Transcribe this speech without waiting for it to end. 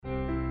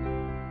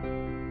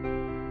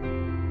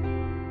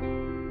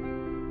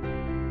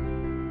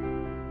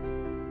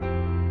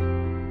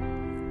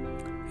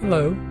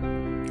Hello,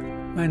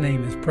 my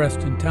name is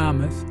Preston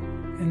Thomas,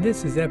 and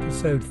this is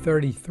episode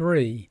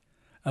 33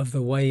 of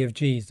The Way of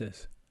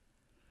Jesus.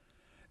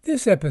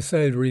 This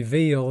episode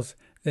reveals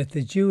that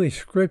the Jewish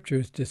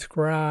scriptures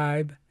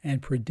describe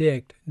and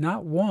predict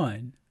not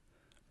one,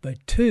 but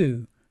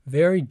two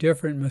very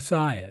different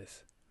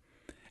messiahs,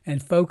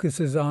 and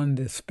focuses on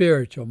the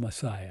spiritual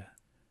Messiah,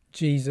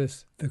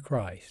 Jesus the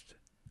Christ.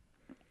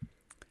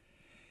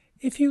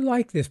 If you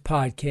like this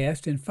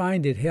podcast and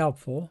find it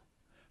helpful,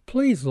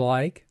 please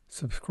like,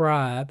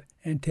 subscribe,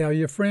 and tell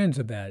your friends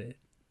about it.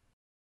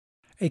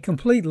 A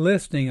complete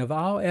listing of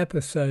all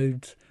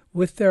episodes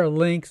with their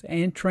links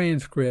and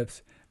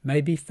transcripts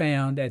may be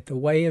found at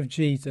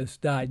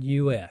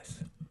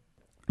thewayofjesus.us.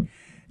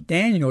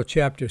 Daniel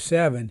chapter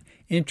 7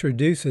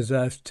 introduces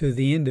us to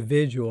the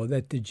individual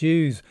that the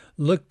Jews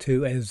looked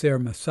to as their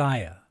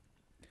Messiah,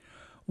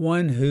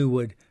 one who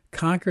would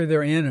conquer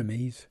their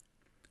enemies,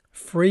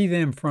 free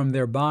them from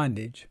their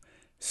bondage,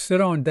 sit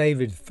on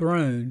David's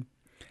throne,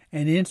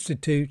 and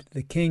institute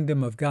the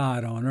kingdom of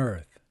God on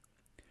earth.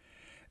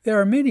 There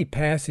are many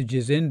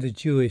passages in the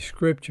Jewish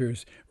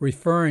scriptures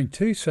referring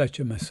to such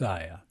a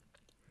Messiah.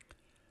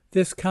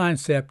 This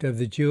concept of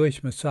the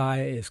Jewish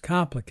Messiah is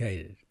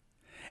complicated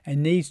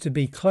and needs to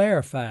be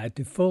clarified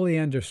to fully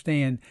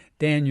understand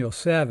Daniel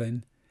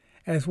 7,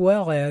 as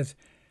well as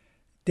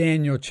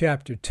Daniel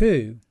chapter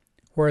 2,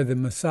 where the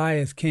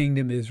Messiah's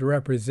kingdom is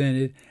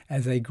represented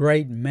as a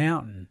great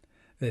mountain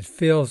that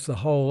fills the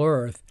whole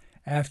earth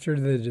after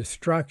the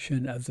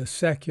destruction of the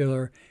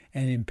secular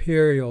and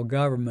imperial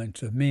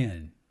governments of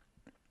men.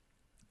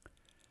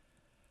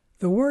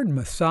 The word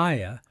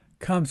Messiah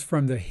comes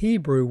from the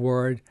Hebrew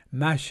word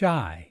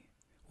Mashai,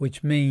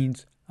 which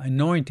means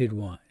anointed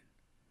one.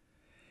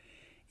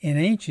 In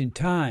ancient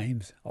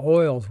times,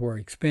 oils were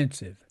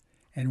expensive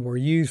and were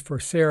used for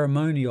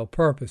ceremonial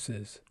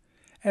purposes,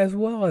 as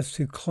well as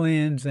to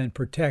cleanse and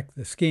protect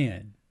the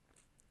skin.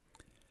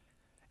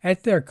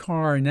 At their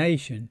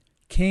coronation,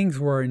 kings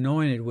were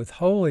anointed with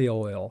holy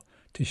oil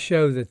to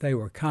show that they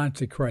were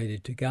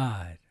consecrated to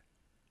God.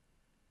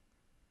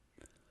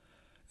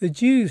 The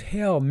Jews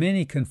held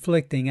many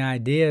conflicting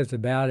ideas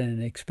about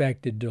an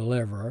expected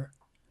deliverer,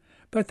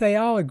 but they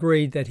all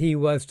agreed that he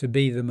was to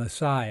be the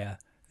Messiah,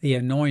 the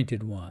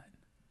Anointed One.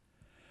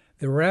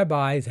 The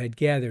rabbis had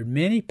gathered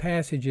many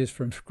passages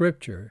from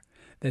Scripture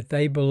that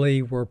they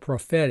believed were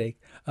prophetic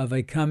of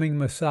a coming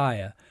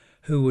Messiah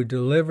who would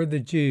deliver the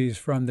Jews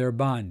from their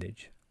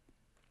bondage.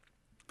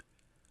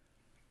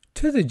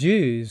 To the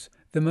Jews,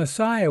 the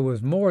Messiah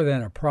was more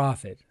than a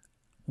prophet,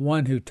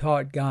 one who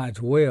taught God's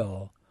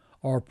will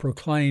or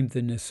proclaimed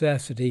the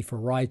necessity for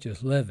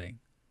righteous living.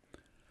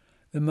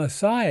 The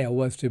Messiah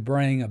was to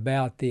bring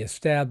about the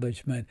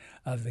establishment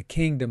of the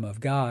kingdom of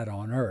God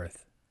on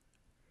earth.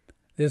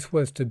 This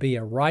was to be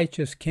a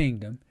righteous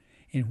kingdom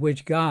in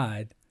which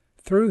God,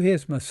 through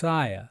his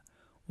Messiah,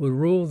 would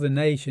rule the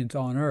nations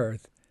on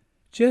earth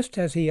just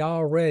as he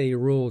already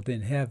ruled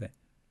in heaven.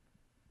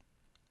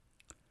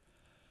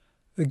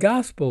 The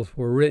Gospels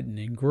were written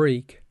in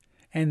Greek,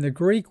 and the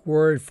Greek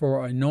word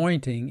for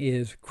anointing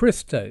is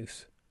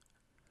Christos.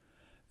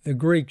 The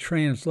Greek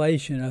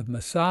translation of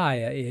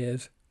Messiah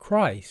is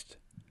Christ,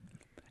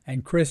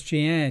 and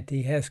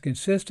Christianity has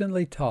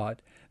consistently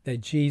taught that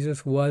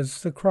Jesus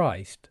was the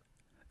Christ,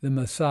 the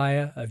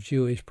Messiah of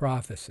Jewish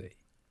prophecy.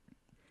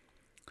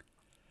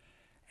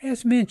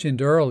 As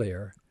mentioned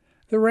earlier,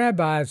 the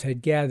rabbis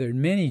had gathered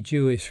many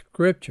Jewish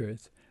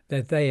scriptures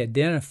that they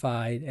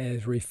identified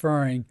as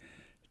referring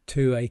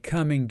to a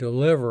coming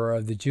deliverer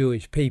of the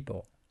Jewish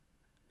people.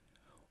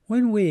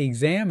 When we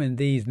examine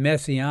these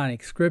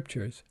messianic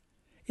scriptures,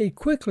 it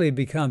quickly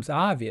becomes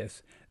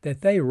obvious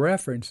that they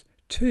reference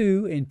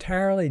two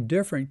entirely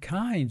different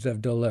kinds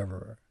of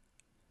deliverer: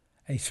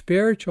 a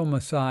spiritual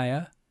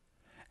Messiah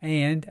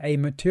and a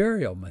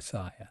material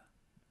Messiah.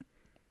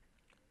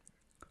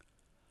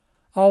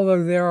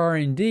 Although there are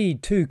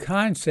indeed two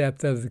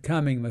concepts of the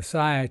coming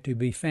Messiah to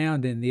be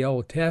found in the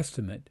Old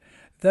Testament,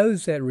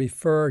 those that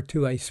refer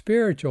to a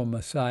spiritual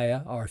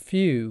Messiah are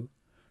few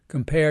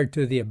compared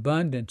to the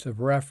abundance of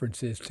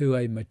references to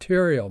a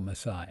material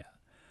Messiah,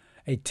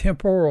 a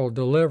temporal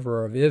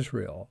deliverer of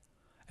Israel,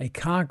 a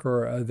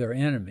conqueror of their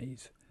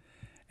enemies,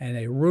 and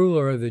a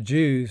ruler of the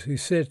Jews who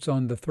sits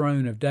on the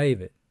throne of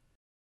David.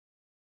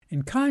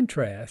 In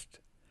contrast,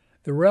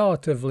 the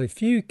relatively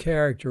few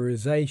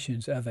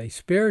characterizations of a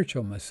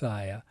spiritual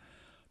Messiah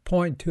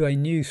point to a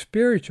new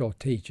spiritual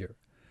teacher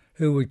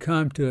who would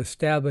come to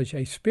establish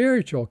a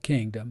spiritual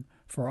kingdom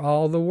for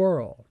all the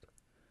world.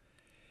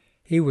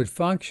 He would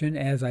function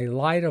as a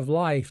light of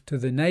life to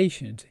the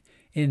nations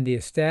in the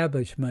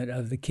establishment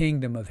of the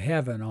kingdom of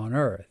heaven on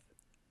earth.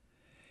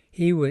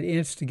 He would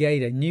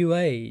instigate a new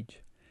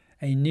age,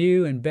 a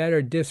new and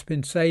better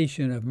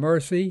dispensation of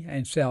mercy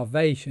and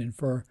salvation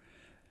for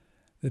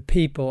the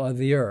people of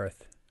the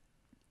earth.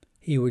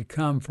 He would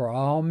come for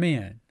all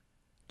men,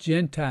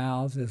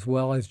 Gentiles as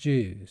well as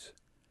Jews.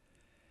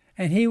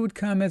 And he would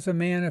come as a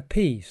man of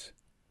peace,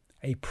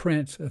 a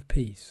prince of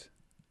peace.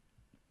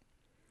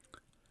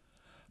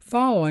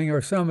 following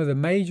are some of the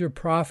major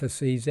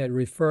prophecies that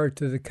refer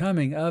to the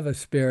coming of a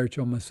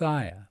spiritual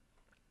Messiah.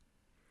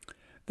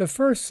 The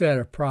first set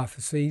of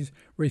prophecies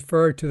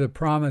refer to the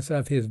promise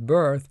of his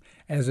birth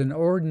as an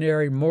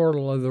ordinary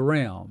mortal of the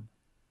realm.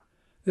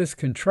 This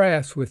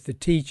contrasts with the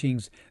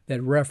teachings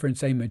that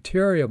reference a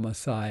material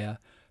Messiah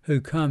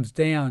who comes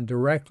down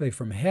directly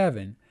from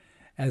heaven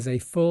as a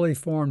fully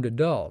formed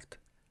adult,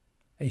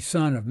 a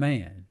Son of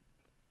Man.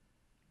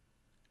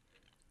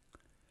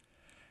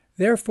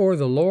 Therefore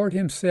the Lord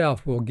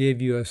himself will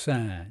give you a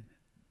sign.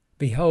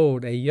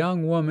 Behold, a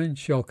young woman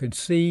shall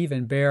conceive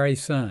and bear a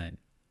son.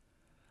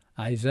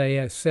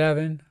 Isaiah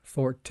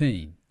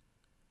 7:14.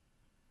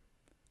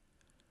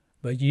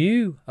 But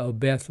you, O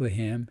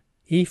Bethlehem,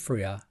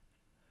 Ephraim,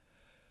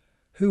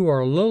 who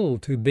are little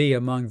to be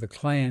among the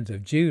clans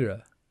of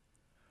Judah,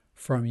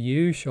 from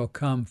you shall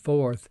come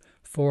forth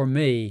for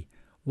me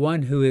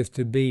one who is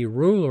to be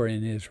ruler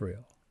in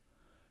Israel,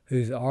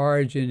 whose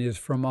origin is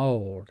from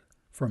old,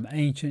 from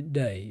ancient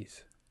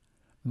days.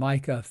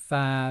 Micah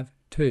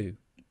 5:2.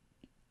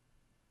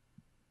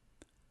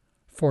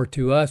 For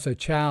to us a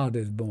child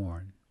is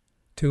born,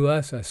 to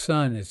us a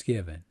son is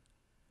given,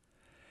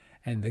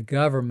 and the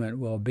government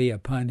will be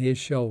upon his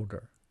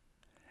shoulder,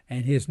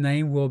 and his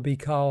name will be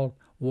called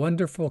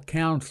Wonderful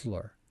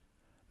Counselor,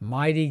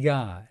 Mighty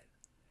God,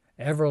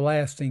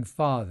 Everlasting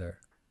Father,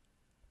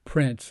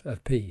 Prince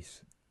of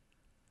Peace.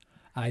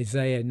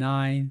 Isaiah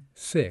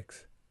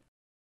 9:6.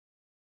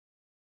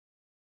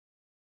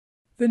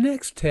 The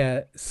next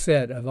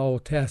set of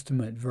Old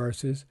Testament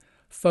verses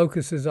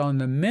focuses on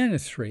the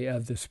ministry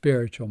of the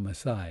spiritual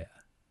Messiah.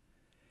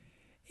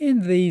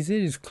 In these,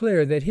 it is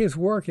clear that his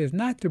work is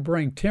not to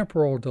bring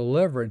temporal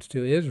deliverance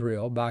to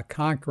Israel by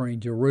conquering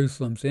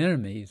Jerusalem's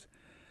enemies,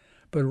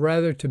 but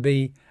rather to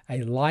be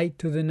a light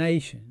to the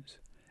nations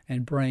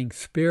and bring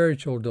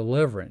spiritual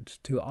deliverance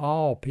to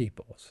all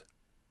peoples.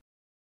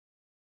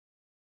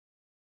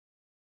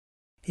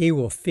 He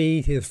will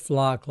feed his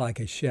flock like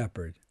a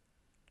shepherd.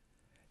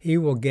 He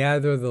will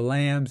gather the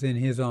lambs in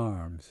his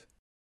arms.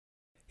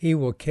 He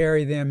will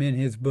carry them in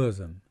his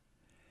bosom,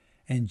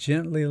 and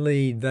gently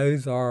lead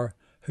those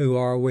who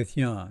are with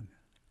young.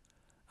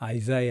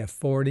 Isaiah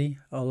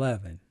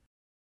 40:11.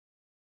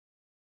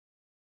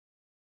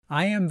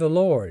 I am the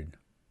Lord.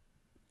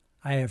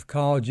 I have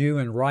called you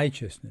in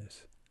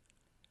righteousness.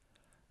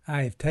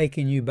 I have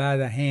taken you by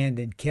the hand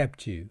and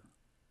kept you.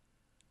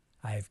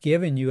 I have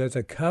given you as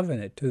a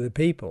covenant to the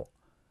people,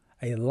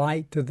 a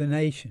light to the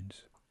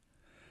nations,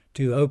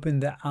 to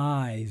open the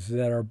eyes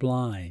that are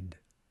blind,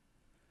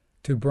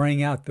 to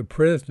bring out the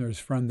prisoners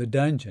from the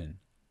dungeon,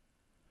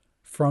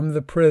 from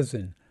the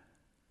prison,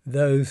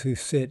 those who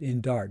sit in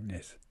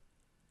darkness.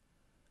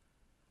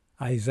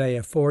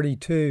 Isaiah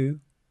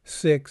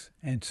 42:6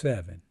 and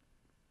 7.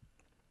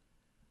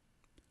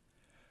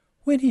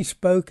 When he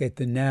spoke at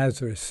the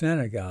Nazareth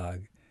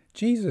synagogue,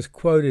 Jesus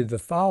quoted the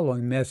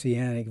following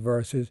messianic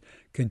verses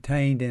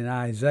contained in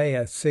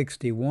Isaiah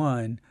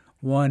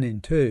 61:1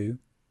 and 2,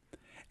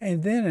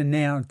 and then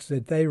announced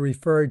that they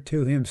referred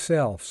to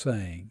himself,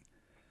 saying,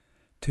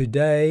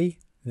 "Today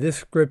this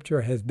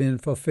scripture has been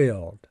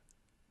fulfilled."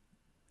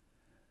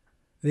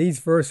 These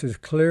verses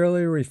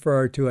clearly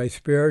refer to a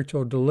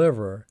spiritual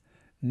deliverer,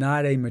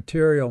 not a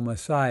material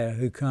Messiah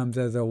who comes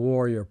as a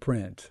warrior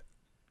prince.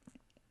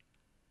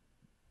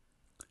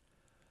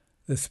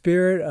 The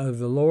Spirit of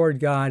the Lord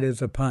God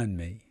is upon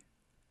me,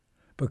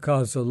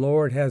 because the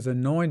Lord has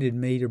anointed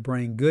me to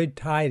bring good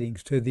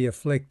tidings to the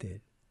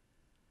afflicted.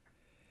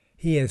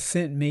 He has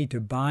sent me to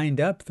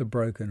bind up the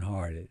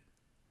brokenhearted,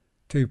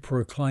 to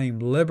proclaim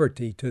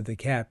liberty to the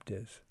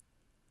captives,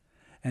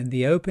 and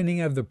the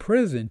opening of the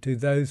prison to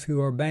those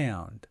who are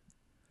bound,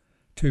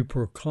 to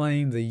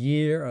proclaim the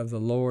year of the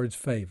Lord's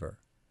favor.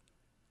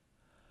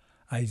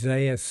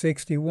 Isaiah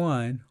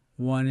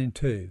 61:1 and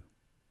 2.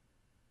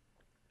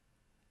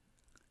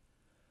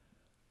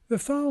 The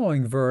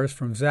following verse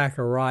from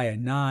Zechariah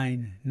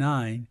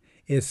 9:9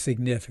 is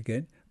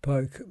significant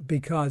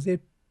because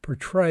it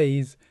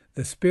portrays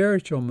the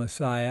spiritual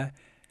Messiah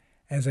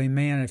as a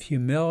man of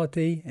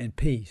humility and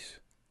peace.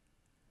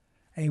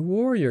 A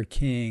warrior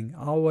king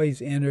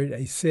always entered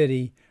a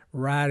city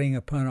riding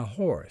upon a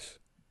horse.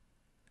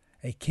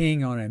 A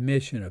king on a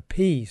mission of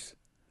peace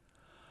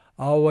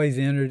always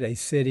entered a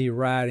city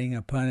riding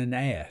upon an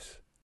ass.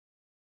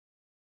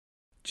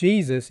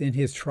 Jesus, in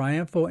his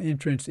triumphal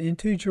entrance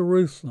into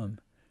Jerusalem,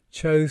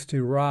 chose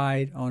to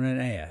ride on an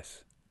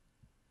ass.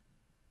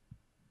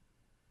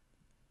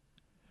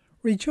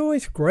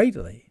 Rejoice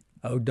greatly,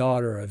 O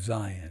daughter of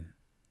Zion.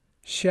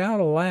 Shout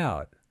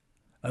aloud,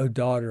 O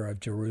daughter of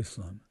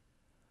Jerusalem.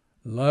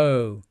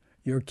 Lo,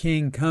 your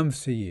king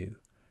comes to you,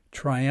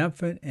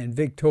 triumphant and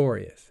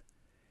victorious.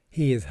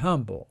 He is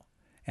humble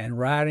and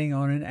riding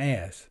on an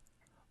ass,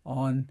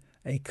 on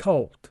a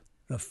colt,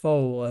 the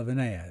foal of an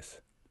ass.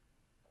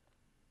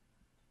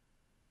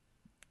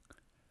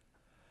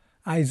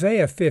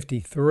 Isaiah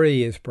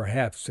 53 is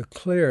perhaps the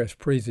clearest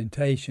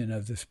presentation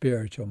of the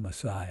spiritual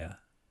Messiah,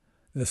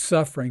 the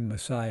suffering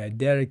Messiah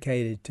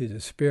dedicated to the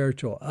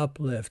spiritual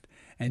uplift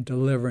and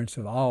deliverance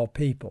of all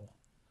people,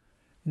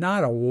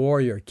 not a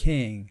warrior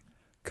king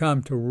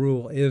come to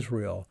rule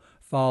Israel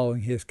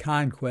following his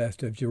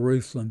conquest of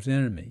Jerusalem's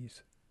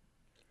enemies.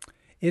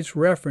 Its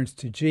reference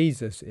to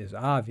Jesus is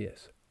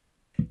obvious.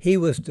 He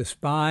was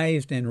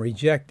despised and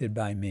rejected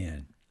by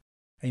men,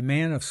 a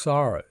man of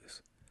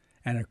sorrows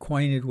and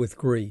acquainted with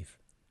grief.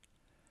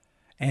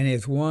 And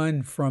as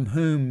one from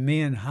whom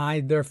men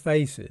hide their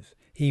faces,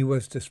 he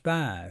was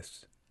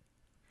despised,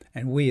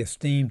 and we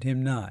esteemed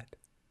him not.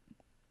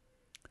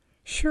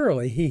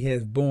 Surely he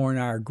has borne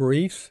our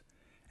griefs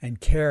and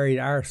carried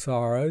our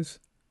sorrows,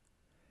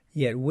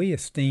 yet we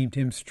esteemed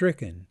him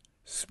stricken,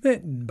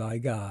 smitten by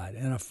God,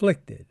 and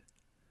afflicted.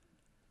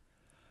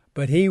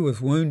 But he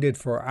was wounded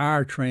for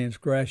our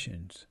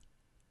transgressions.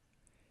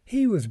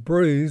 He was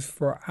bruised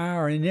for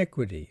our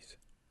iniquities.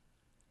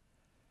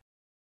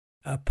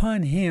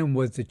 Upon him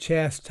was the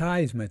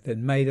chastisement that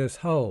made us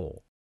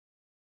whole,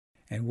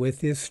 and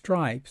with his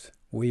stripes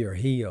we are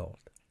healed.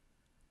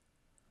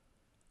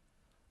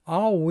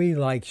 All we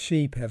like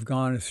sheep have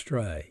gone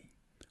astray.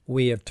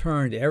 We have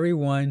turned every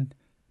one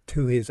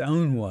to his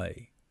own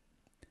way,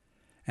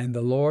 and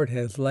the Lord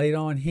has laid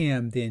on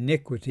him the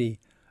iniquity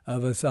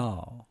of us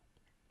all.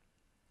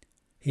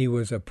 He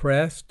was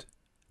oppressed,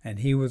 and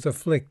he was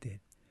afflicted,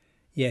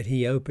 yet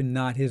he opened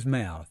not his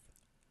mouth.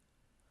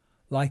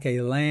 Like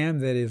a lamb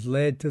that is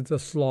led to the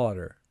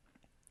slaughter,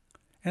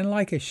 and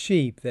like a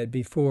sheep that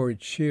before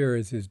its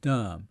shearers is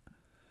dumb,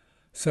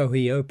 so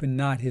he opened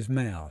not his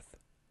mouth.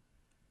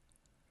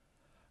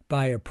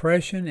 By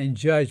oppression and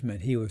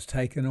judgment he was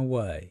taken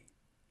away.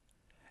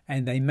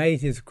 And they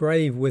made his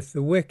grave with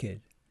the wicked,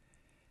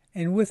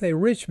 and with a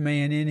rich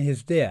man in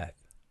his death,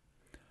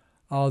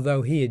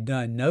 although he had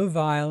done no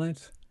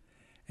violence,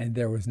 and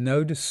there was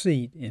no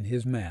deceit in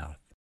his mouth.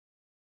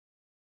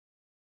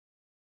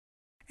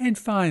 And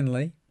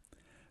finally,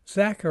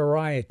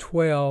 Zechariah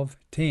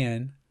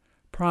 12:10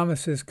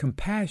 promises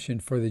compassion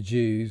for the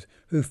Jews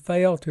who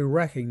fail to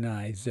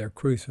recognize their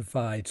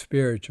crucified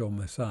spiritual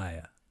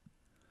Messiah.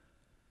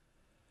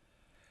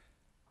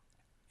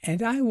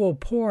 And I will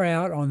pour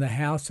out on the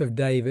house of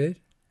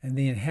David and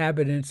the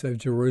inhabitants of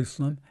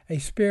Jerusalem a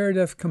spirit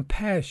of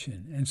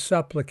compassion and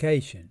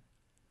supplication,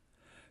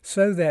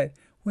 so that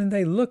when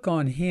they look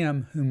on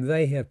him whom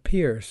they have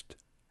pierced,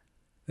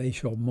 they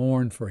shall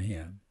mourn for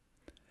him,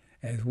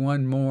 as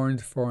one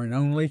mourns for an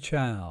only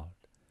child,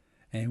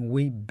 and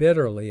weep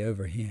bitterly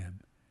over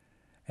him,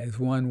 as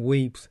one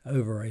weeps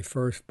over a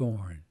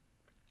firstborn.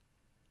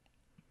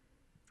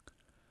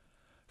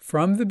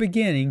 From the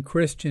beginning,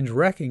 Christians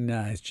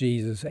recognized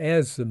Jesus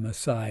as the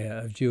Messiah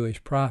of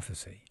Jewish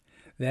prophecy.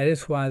 That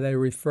is why they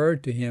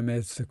referred to him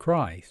as the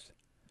Christ.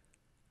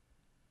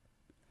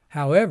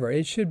 However,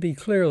 it should be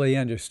clearly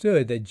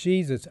understood that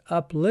Jesus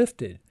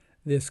uplifted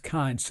this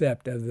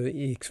concept of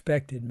the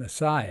expected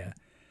Messiah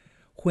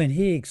when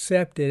he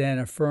accepted and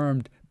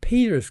affirmed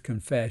Peter's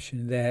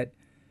confession that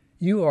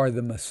you are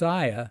the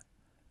Messiah,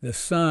 the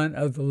Son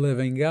of the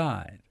living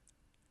God.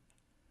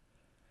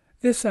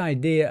 This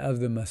idea of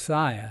the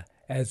Messiah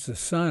as the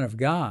Son of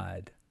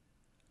God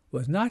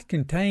was not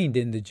contained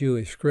in the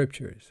Jewish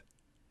scriptures.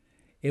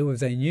 It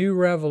was a new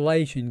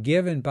revelation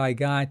given by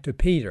God to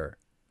Peter,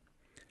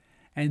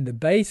 and the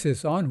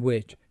basis on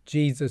which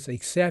Jesus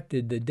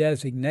accepted the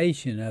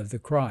designation of the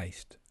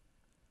Christ.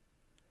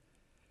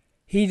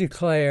 He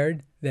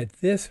declared that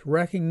this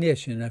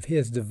recognition of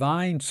his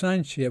divine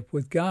sonship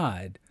with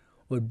God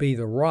would be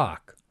the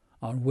rock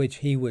on which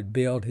he would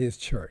build his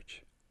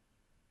church.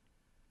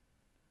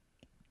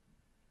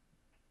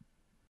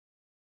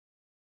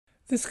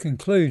 This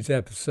concludes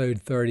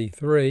episode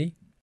 33.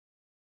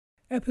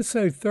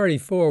 Episode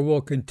 34 will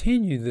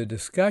continue the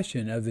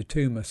discussion of the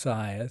two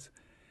Messiahs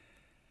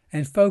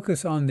and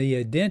focus on the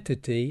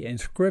identity and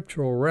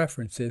scriptural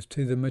references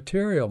to the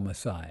material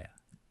Messiah.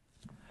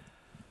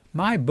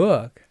 My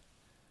book,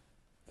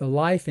 The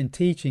Life and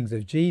Teachings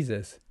of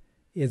Jesus,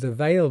 is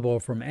available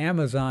from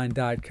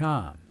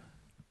Amazon.com.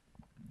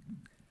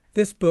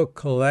 This book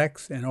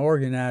collects and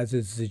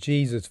organizes the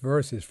Jesus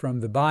verses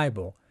from the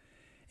Bible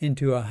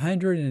into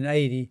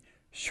 180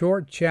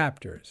 short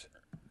chapters,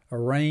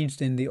 arranged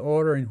in the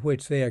order in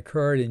which they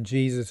occurred in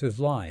Jesus'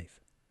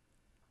 life.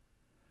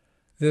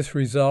 This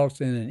results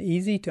in an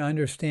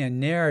easy-to-understand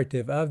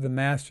narrative of the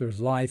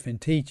Master's life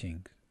and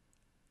teachings.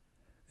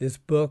 This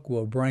book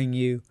will bring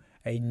you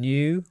a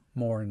new,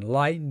 more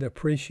enlightened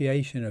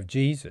appreciation of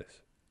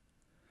Jesus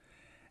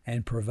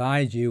and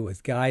provide you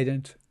with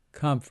guidance,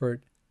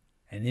 comfort,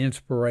 and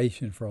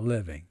inspiration for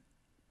living.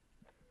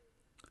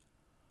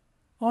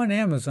 On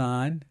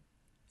Amazon,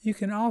 you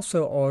can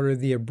also order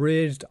the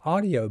abridged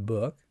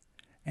audiobook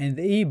and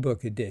the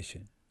ebook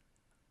edition.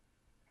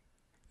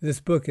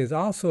 This book is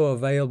also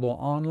available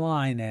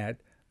online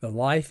at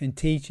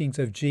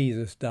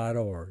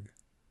thelifeandteachingsofjesus.org.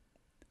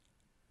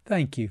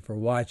 Thank you for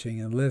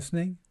watching and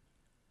listening.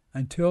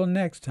 Until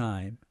next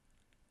time,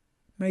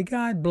 may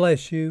God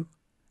bless you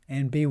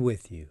and be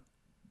with you.